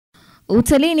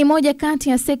Utalii ni moja kati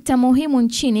ya sekta muhimu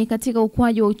nchini katika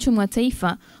ukuaji wa uchumi wa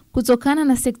taifa, kutokana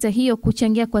na sekta hiyo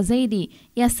kuchangia kwa zaidi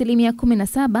ya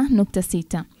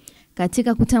 17.6.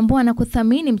 Katika kutambua na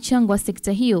kuthamini mchango wa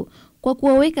sekta hiyo kwa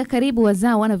kuwaweka karibu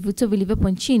wazawa na vivutio vilivyopo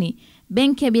nchini,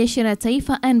 Benki ya Biashara ya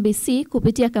Taifa NBC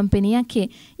kupitia kampeni yake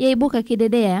ya Ibuka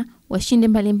Kidedea, washindi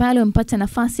mbalimbali wamepata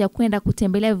nafasi ya kwenda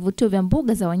kutembelea vivutio vya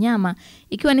mbuga za wanyama,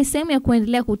 ikiwa ni sehemu ya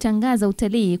kuendelea kutangaza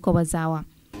utalii kwa wazawa.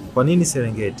 Kwa nini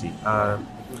Serengeti?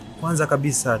 Kwanza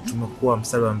kabisa tumekuwa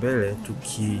mstari wa mbele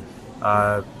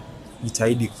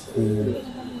jitahidi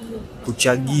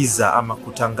kuchagiza ama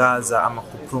kutangaza ama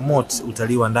kupromote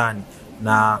utalii wa ndani,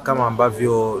 na kama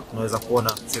ambavyo tunaweza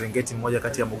kuona Serengeti mmoja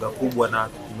kati ya mbuga kubwa na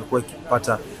imekuwa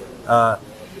ikipata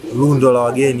rundo la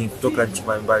wageni kutoka nchi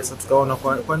mbalimbali. Sasa tukaona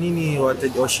kwa nini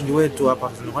washindi wetu hapa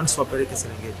kwa nini siwapeleke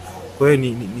Serengeti? Kwa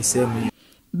hiyo ni sehemu hiyo.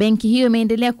 Benki hiyo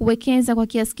imeendelea kuwekeza kwa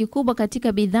kiasi kikubwa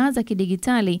katika bidhaa za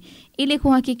kidigitali ili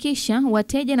kuhakikisha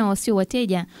wateja na wasio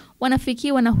wateja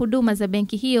wanafikiwa na huduma za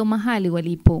benki hiyo mahali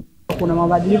walipo. Kuna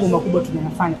mabadiliko makubwa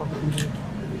tunayafanya kwa kipindi.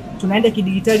 Tunaenda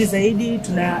kidigitali zaidi,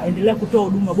 tunaendelea kutoa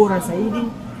huduma bora zaidi.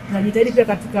 Tunajitahidi pia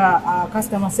katika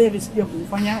customer service pia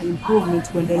kufanya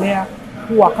improvement, kuendelea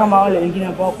kuwa kama wale wengine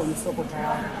ambao kwenye soko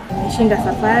tayari. Nimeshinda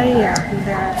safari ya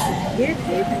kwenda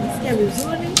Serengeti, nisikia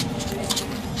vizuri.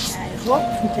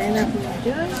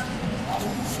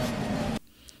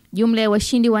 Jumla ya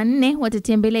washindi 4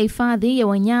 watatembelea hifadhi ya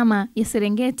wanyama ya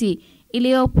Serengeti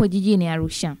iliyopo jijini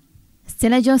Arusha.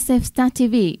 Stella Joseph, Star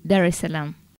TV, Dar es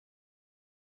Salaam.